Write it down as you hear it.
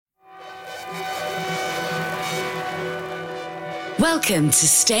Welcome to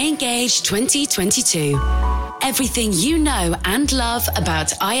Stay Engaged 2022. Everything you know and love about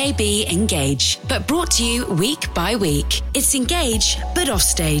IAB Engage, but brought to you week by week. It's Engage, but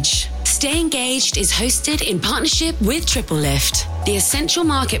offstage. Stay Engaged is hosted in partnership with Triple Lift, the essential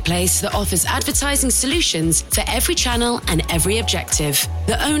marketplace that offers advertising solutions for every channel and every objective.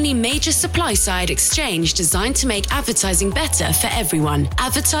 The only major supply-side exchange designed to make advertising better for everyone: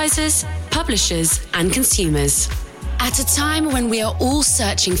 advertisers, publishers, and consumers. At a time when we are all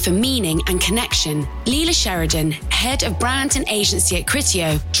searching for meaning and connection, Leela Sheridan, head of brand and agency at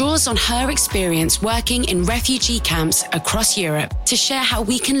Criteo, draws on her experience working in refugee camps across Europe to share how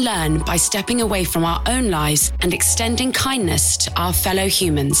we can learn by stepping away from our own lives and extending kindness to our fellow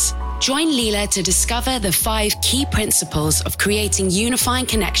humans. Join Leela to discover the 5 key principles of creating unifying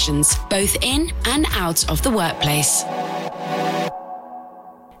connections, both in and out of the workplace.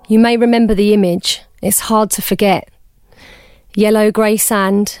 You may remember the image. It's hard to forget. Yellow-grey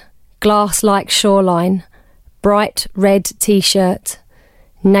sand, glass-like shoreline, bright red t-shirt,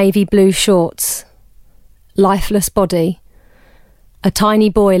 navy blue shorts, lifeless body, a tiny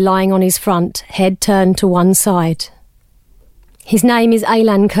boy lying on his front, head turned to one side. His name is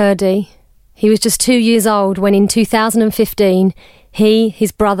Aylan Kurdi. He was just 2 years old when in 2015 he,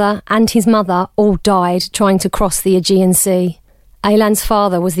 his brother and his mother all died trying to cross the Aegean Sea. Aylan's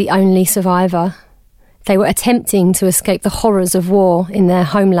father was the only survivor. They were attempting to escape the horrors of war in their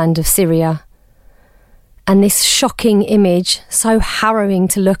homeland of Syria. And this shocking image, so harrowing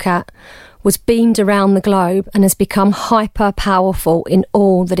to look at, was beamed around the globe and has become hyper-powerful in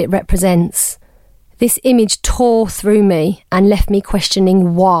all that it represents. This image tore through me and left me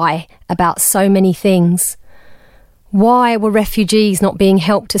questioning why about so many things. Why were refugees not being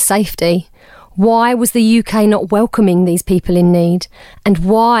helped to safety? Why was the UK not welcoming these people in need? And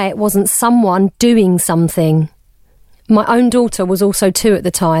why wasn't someone doing something? My own daughter was also 2 at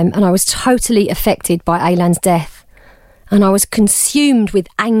the time, and I was totally affected by Aylan's death. And I was consumed with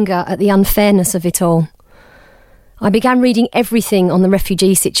anger at the unfairness of it all. I began reading everything on the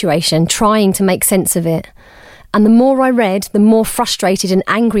refugee situation, trying to make sense of it. And the more I read, the more frustrated and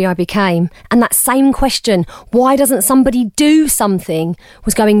angry I became. And that same question, why doesn't somebody do something,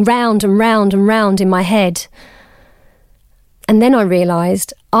 was going round and round and round in my head. And then I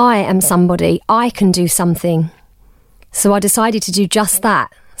realised, I am somebody, I can do something. So I decided to do just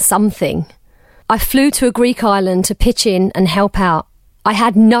that, something. I flew to a Greek island to pitch in and help out. I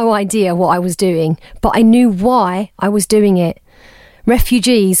had no idea what I was doing, but I knew why I was doing it.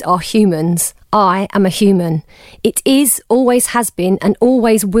 Refugees are humans. I am a human. It is, always has been, and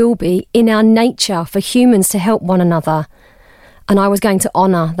always will be in our nature for humans to help one another. And I was going to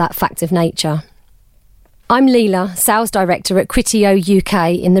honour that fact of nature. I'm Leela, Sales Director at Criteo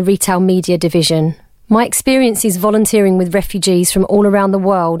UK in the Retail Media Division. My experiences volunteering with refugees from all around the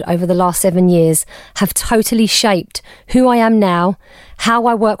world over the last 7 years have totally shaped who I am now, how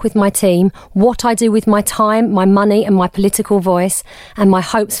I work with my team, what I do with my time, my money and my political voice, and my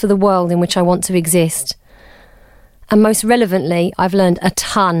hopes for the world in which I want to exist. And most relevantly, I've learned a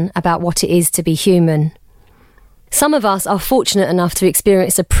ton about what it is to be human. Some of us are fortunate enough to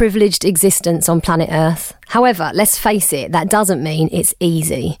experience a privileged existence on planet Earth. However, let's face it, that doesn't mean it's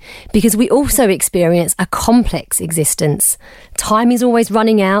easy, because we also experience a complex existence. Time is always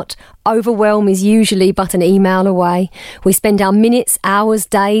running out, overwhelm is usually but an email away. We spend our minutes, hours,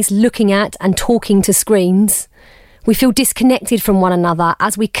 days looking at and talking to screens. We feel disconnected from one another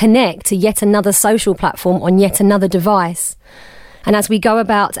as we connect to yet another social platform on yet another device. And as we go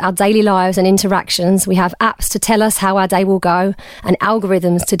about our daily lives and interactions, we have apps to tell us how our day will go and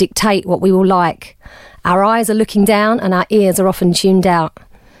algorithms to dictate what we will like. Our eyes are looking down and our ears are often tuned out.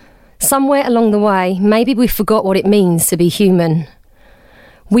 Somewhere along the way, maybe we forgot what it means to be human.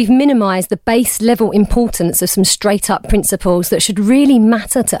 We've minimised the base level importance of some straight up principles that should really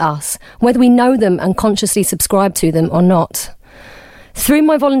matter to us, whether we know them and consciously subscribe to them or not. Through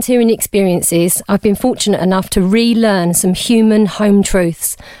my volunteering experiences, I've been fortunate enough to relearn some human home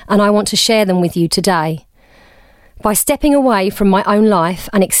truths, and I want to share them with you today. By stepping away from my own life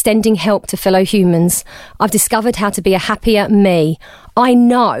and extending help to fellow humans, I've discovered how to be a happier me. I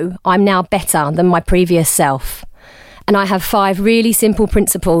know I'm now better than my previous self. And I have 5 really simple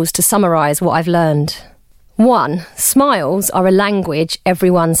principles to summarise what I've learned. 1. Smiles are a language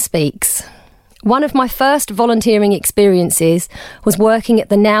everyone speaks. One of my first volunteering experiences was working at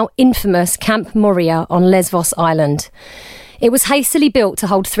the now infamous Camp Moria on Lesvos Island. It was hastily built to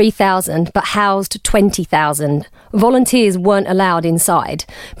hold 3,000 but housed 20,000. Volunteers weren't allowed inside,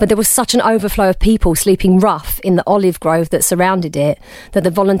 but there was such an overflow of people sleeping rough in the olive grove that surrounded it that the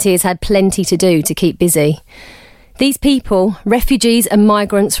volunteers had plenty to do to keep busy. These people, refugees and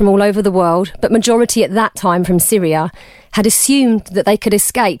migrants from all over the world, but majority at that time from Syria, had assumed that they could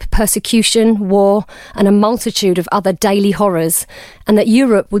escape persecution, war, and a multitude of other daily horrors, and that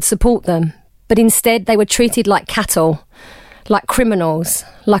Europe would support them. But instead they were treated like cattle, like criminals,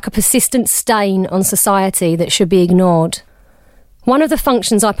 like a persistent stain on society that should be ignored. One of the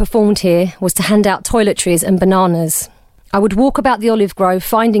functions I performed here was to hand out toiletries and bananas. I would walk about the olive grove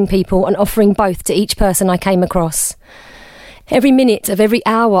finding people and offering both to each person I came across. Every minute of every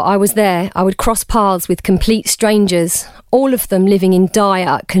hour I was there, I would cross paths with complete strangers, all of them living in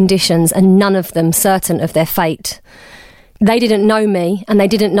dire conditions and none of them certain of their fate. They didn't know me and they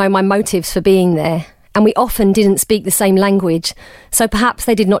didn't know my motives for being there, and we often didn't speak the same language, so perhaps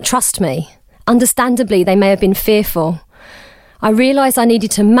they did not trust me. Understandably, they may have been fearful. I realised I needed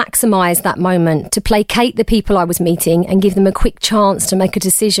to maximise that moment, to placate the people I was meeting and give them a quick chance to make a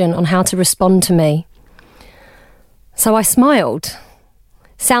decision on how to respond to me. So I smiled.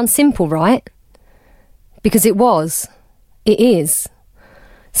 Sounds simple, right? Because it was. It is.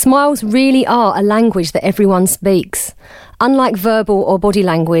 Smiles really are a language that everyone speaks. Unlike verbal or body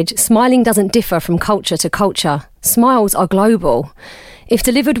language, smiling doesn't differ from culture to culture. Smiles are global. If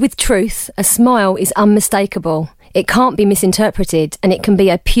delivered with truth, a smile is unmistakable. It can't be misinterpreted, and it can be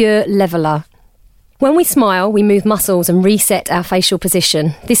a pure leveller. When we smile, we move muscles and reset our facial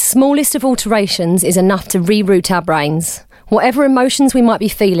position. This smallest of alterations is enough to reroute our brains. Whatever emotions we might be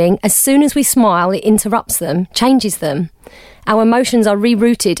feeling, as soon as we smile, it interrupts them, changes them. Our emotions are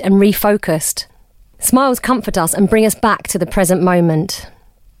rerouted and refocused. Smiles comfort us and bring us back to the present moment.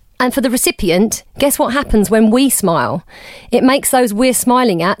 And for the recipient, guess what happens when we smile? It makes those we're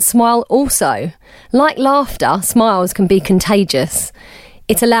smiling at smile also. Like laughter, smiles can be contagious.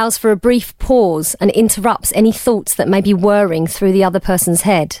 It allows for a brief pause and interrupts any thoughts that may be whirring through the other person's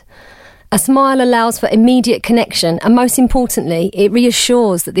head. A smile allows for immediate connection, and most importantly, it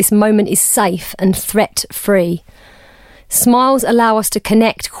reassures that this moment is safe and threat-free. Smiles allow us to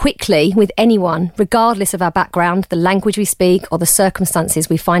connect quickly with anyone, regardless of our background, the language we speak, or the circumstances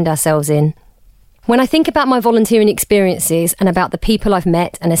we find ourselves in. When I think about my volunteering experiences and about the people I've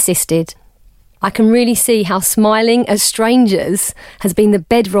met and assisted, I can really see how smiling as strangers has been the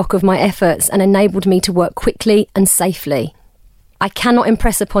bedrock of my efforts and enabled me to work quickly and safely. I cannot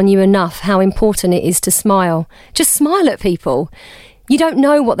impress upon you enough how important it is to smile. Just smile at people. You don't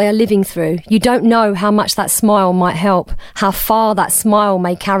know what they are living through. You don't know how much that smile might help, how far that smile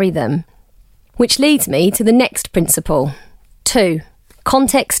may carry them. Which leads me to the next principle. 2.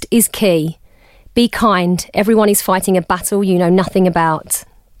 Context is key. Be kind. Everyone is fighting a battle you know nothing about.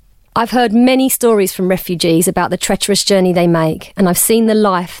 I've heard many stories from refugees about the treacherous journey they make, and I've seen the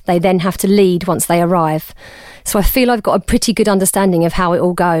life they then have to lead once they arrive. So I feel I've got a pretty good understanding of how it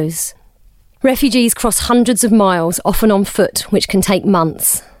all goes. Refugees cross hundreds of miles, often on foot, which can take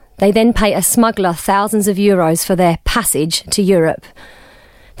months. They then pay a smuggler thousands of euros for their passage to Europe.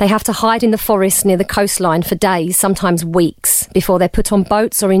 They have to hide in the forest near the coastline for days, sometimes weeks, before they're put on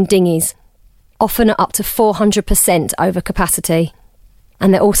boats or in dinghies, often at up to 400% over capacity.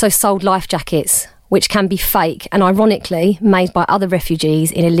 And they're also sold life jackets, which can be fake and ironically made by other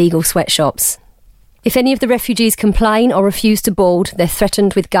refugees in illegal sweatshops. If any of the refugees complain or refuse to board, they're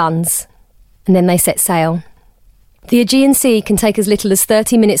threatened with guns. And then they set sail. The Aegean Sea can take as little as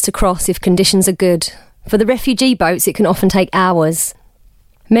 30 minutes to cross if conditions are good. For the refugee boats, it can often take hours.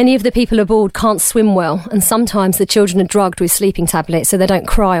 Many of the people aboard can't swim well, and sometimes the children are drugged with sleeping tablets so they don't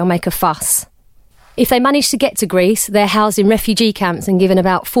cry or make a fuss. If they manage to get to Greece, they're housed in refugee camps and given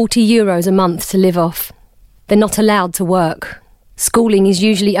about €40 a month to live off. They're not allowed to work. Schooling is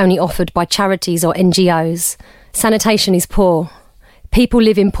usually only offered by charities or NGOs. Sanitation is poor. People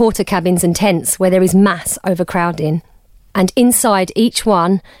live in porter cabins and tents where there is mass overcrowding. And inside each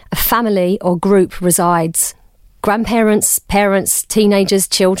one, a family or group resides. Grandparents, parents, teenagers,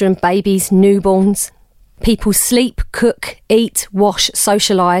 children, babies, newborns. People sleep, cook, eat, wash,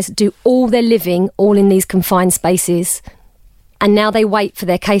 socialise, do all their living, all in these confined spaces. And now they wait for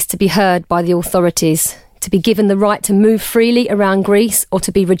their case to be heard by the authorities, to be given the right to move freely around Greece or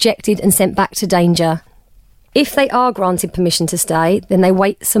to be rejected and sent back to danger. If they are granted permission to stay, then they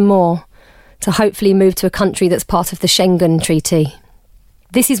wait some more, to hopefully move to a country that's part of the Schengen Treaty.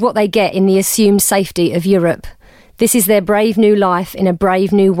 This is what they get in the assumed safety of Europe. This is their brave new life in a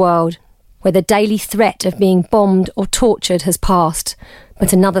brave new world, where the daily threat of being bombed or tortured has passed,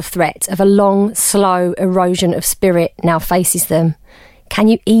 but another threat of a long, slow erosion of spirit now faces them. Can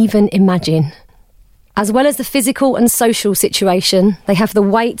you even imagine? As well as the physical and social situation, they have the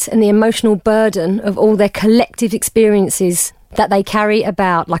weight and the emotional burden of all their collective experiences that they carry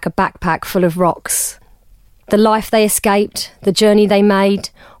about like a backpack full of rocks. The life they escaped, the journey they made,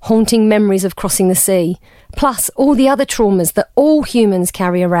 haunting memories of crossing the sea, plus all the other traumas that all humans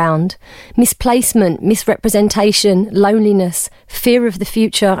carry around. Misplacement, misrepresentation, loneliness, fear of the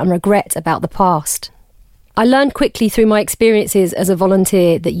future and regret about the past. I learned quickly through my experiences as a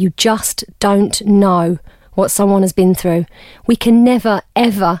volunteer that you just don't know what someone has been through. We can never,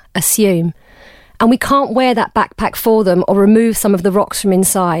 ever assume. And we can't wear that backpack for them or remove some of the rocks from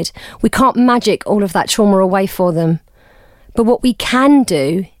inside. We can't magic all of that trauma away for them. But what we can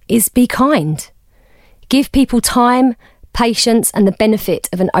do is be kind. Give people time, patience and the benefit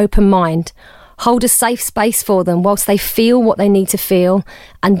of an open mind. Hold a safe space for them whilst they feel what they need to feel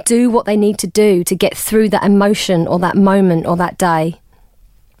and do what they need to do to get through that emotion or that moment or that day.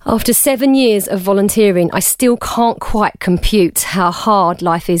 After 7 years of volunteering, I still can't quite compute how hard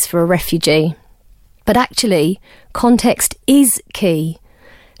life is for a refugee. But actually, context is key.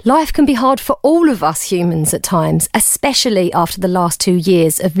 Life can be hard for all of us humans at times, especially after the last 2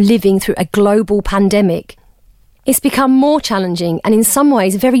 years of living through a global pandemic. It's become more challenging and in some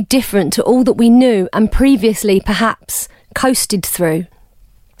ways very different to all that we knew and previously perhaps coasted through.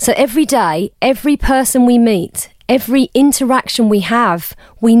 So every day, every person we meet, every interaction we have,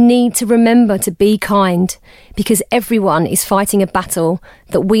 we need to remember to be kind because everyone is fighting a battle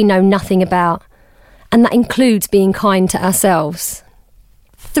that we know nothing about. And that includes being kind to ourselves.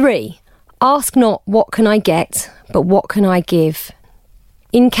 3. Ask not what can I get, but what can I give.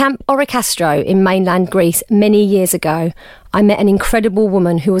 In Camp Oricastro in mainland Greece many years ago, I met an incredible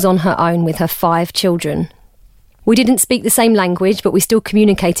woman who was on her own with her 5 children. We didn't speak the same language, but we still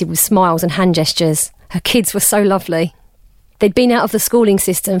communicated with smiles and hand gestures. Her kids were so lovely. They'd been out of the schooling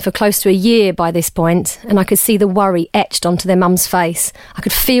system for close to a year by this point, and I could see the worry etched onto their mum's face. I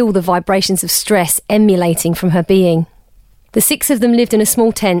could feel the vibrations of stress emulating from her being. The 6 of them lived in a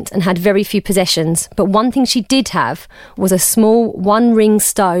small tent and had very few possessions, but one thing she did have was a small 1-ring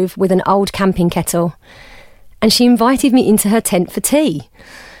stove with an old camping kettle. And she invited me into her tent for tea.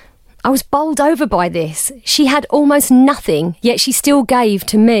 I was bowled over by this. She had almost nothing, yet she still gave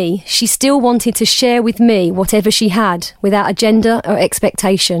to me. She still wanted to share with me whatever she had, without agenda or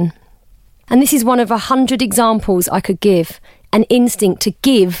expectation. And this is one of 100 examples I could give, an instinct to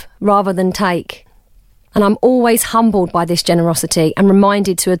give rather than take. And I'm always humbled by this generosity and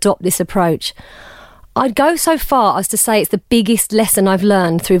reminded to adopt this approach. I'd go so far as to say it's the biggest lesson I've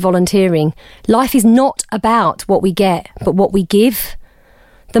learned through volunteering. Life is not about what we get, but what we give.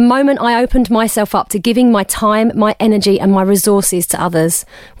 The moment I opened myself up to giving my time, my energy and my resources to others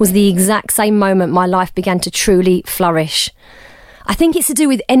was the exact same moment my life began to truly flourish. I think it's to do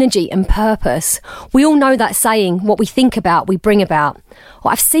with energy and purpose. We all know that saying, what we think about, we bring about.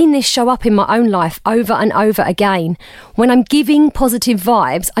 Well, I've seen this show up in my own life over and over again. When I'm giving positive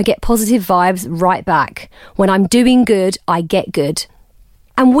vibes, I get positive vibes right back. When I'm doing good, I get good.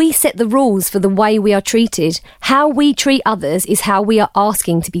 And we set the rules for the way we are treated. How we treat others is how we are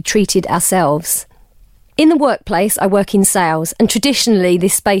asking to be treated ourselves. In the workplace, I work in sales, and traditionally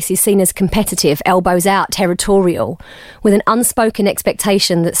this space is seen as competitive, elbows out, territorial, with an unspoken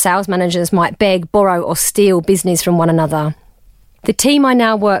expectation that sales managers might beg, borrow or steal business from one another. The team I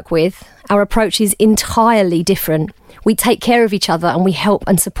now work with, our approach is entirely different. We take care of each other and we help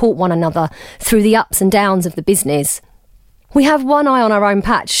and support one another through the ups and downs of the business. We have one eye on our own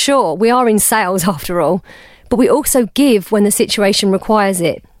patch, sure, we are in sales after all, but we also give when the situation requires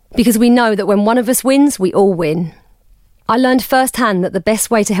it, because we know that when one of us wins, we all win. I learned firsthand that the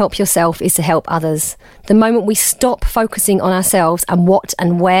best way to help yourself is to help others. The moment we stop focusing on ourselves and what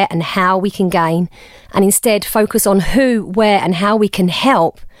and where and how we can gain, and instead focus on who, where and how we can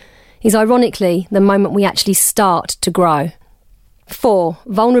help, is ironically the moment we actually start to grow. 4.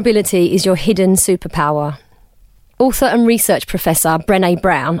 Vulnerability is your hidden superpower. Author and research professor Brené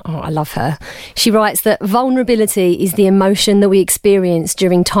Brown, I love her, she writes that vulnerability is the emotion that we experience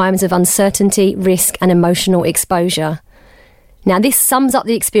during times of uncertainty, risk and emotional exposure. Now this sums up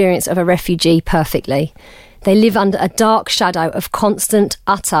the experience of a refugee perfectly. They live under a dark shadow of constant,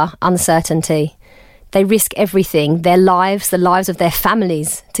 utter uncertainty. They risk everything, their lives, the lives of their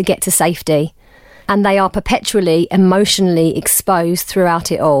families, to get to safety. And they are perpetually emotionally exposed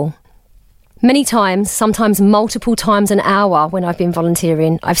throughout it all. Many times, sometimes multiple times an hour when I've been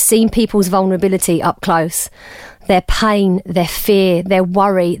volunteering, I've seen people's vulnerability up close. Their pain, their fear, their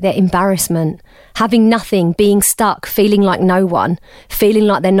worry, their embarrassment. Having nothing, being stuck, feeling like no one, feeling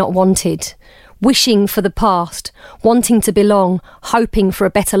like they're not wanted. Wishing for the past, wanting to belong, hoping for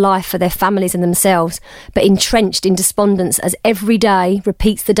a better life for their families and themselves, but entrenched in despondence as every day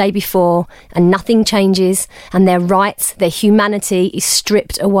repeats the day before and nothing changes and their rights, their humanity is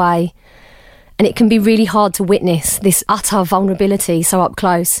stripped away. And it can be really hard to witness this utter vulnerability so up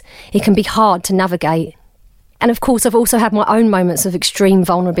close. It can be hard to navigate. And of course, I've also had my own moments of extreme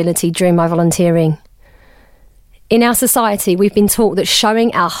vulnerability during my volunteering. In our society, we've been taught that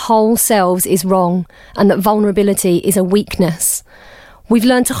showing our whole selves is wrong and that vulnerability is a weakness. We've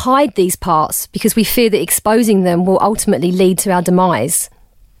learned to hide these parts because we fear that exposing them will ultimately lead to our demise.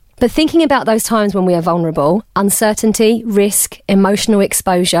 But thinking about those times when we are vulnerable, uncertainty, risk, emotional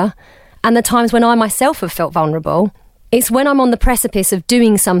exposure, and the times when I myself have felt vulnerable, it's when I'm on the precipice of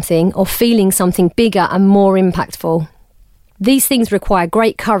doing something or feeling something bigger and more impactful. These things require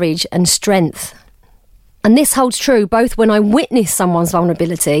great courage and strength. And this holds true both when I witness someone's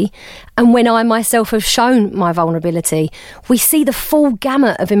vulnerability and when I myself have shown my vulnerability. We see the full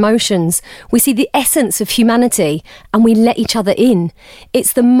gamut of emotions. We see the essence of humanity and we let each other in.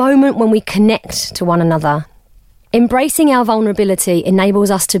 It's the moment when we connect to one another. Embracing our vulnerability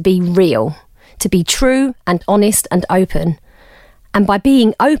enables us to be real, to be true and honest and open. And by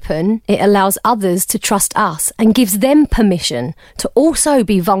being open, it allows others to trust us and gives them permission to also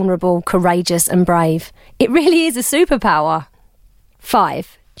be vulnerable, courageous and brave. It really is a superpower.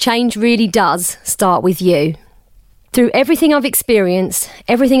 5. Change really does start with you. Through everything I've experienced,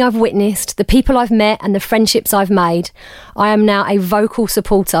 everything I've witnessed, the people I've met and the friendships I've made, I am now a vocal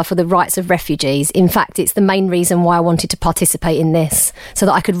supporter for the rights of refugees. In fact, it's the main reason why I wanted to participate in this, so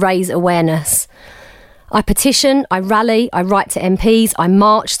that I could raise awareness. I petition, I rally, I write to MPs, I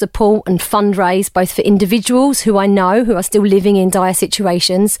march, support and fundraise both for individuals who I know who are still living in dire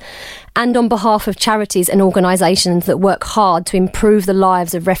situations and on behalf of charities and organisations that work hard to improve the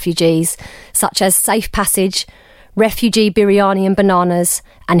lives of refugees, such as Safe Passage, Refugee Biryani and Bananas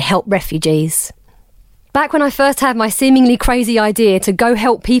and Help Refugees. Back when I first had my seemingly crazy idea to go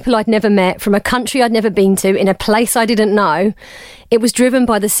help people I'd never met from a country I'd never been to in a place I didn't know, it was driven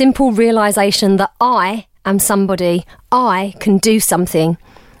by the simple realisation that I am somebody, I can do something.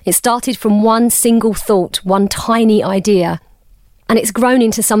 It started from one single thought, one tiny idea, and it's grown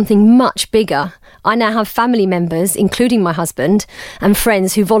into something much bigger. I now have family members, including my husband, and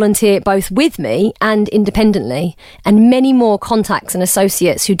friends who volunteer both with me and independently, and many more contacts and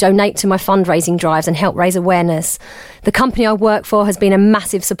associates who donate to my fundraising drives and help raise awareness. The company I work for has been a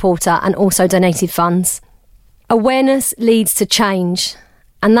massive supporter and also donated funds. Awareness leads to change,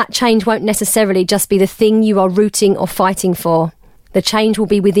 and that change won't necessarily just be the thing you are rooting or fighting for. The change will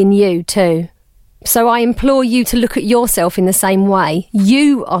be within you too. So I implore you to look at yourself in the same way.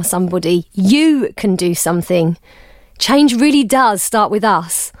 You are somebody. You can do something. Change really does start with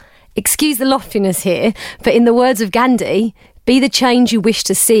us. Excuse the loftiness here, but in the words of Gandhi, be the change you wish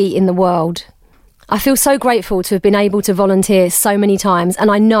to see in the world. I feel so grateful to have been able to volunteer so many times,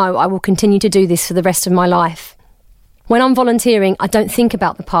 and I know I will continue to do this for the rest of my life. When I'm volunteering, I don't think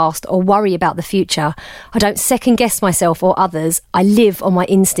about the past or worry about the future. I don't second-guess myself or others. I live on my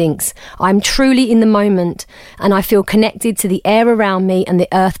instincts. I'm truly in the moment, and I feel connected to the air around me and the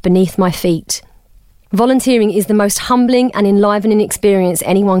earth beneath my feet. Volunteering is the most humbling and enlivening experience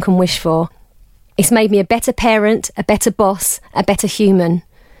anyone can wish for. It's made me a better parent, a better boss, a better human.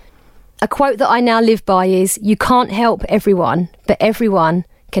 A quote that I now live by is, "You can't help everyone, but everyone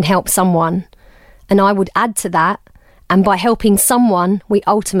can help someone." And I would add to that, and by helping someone, we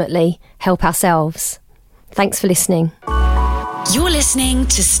ultimately help ourselves. Thanks for listening. You're listening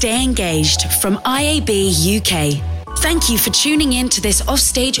to Stay Engaged from IAB UK. Thank you for tuning in to this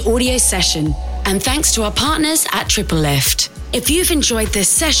offstage audio session, and thanks to our partners at Triple Lift. If you've enjoyed this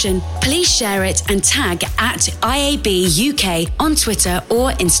session, please share it and tag at IAB UK on Twitter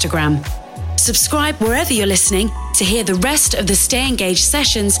or Instagram. Subscribe wherever you're listening to hear the rest of the Stay Engaged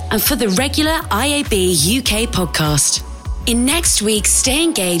sessions and for the regular IAB UK podcast. In next week's Stay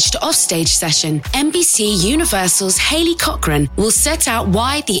Engaged offstage session, NBC Universal's Hayley Cochran will set out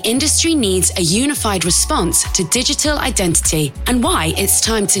why the industry needs a unified response to digital identity and why it's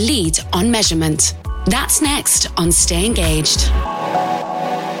time to lead on measurement. That's next on Stay Engaged.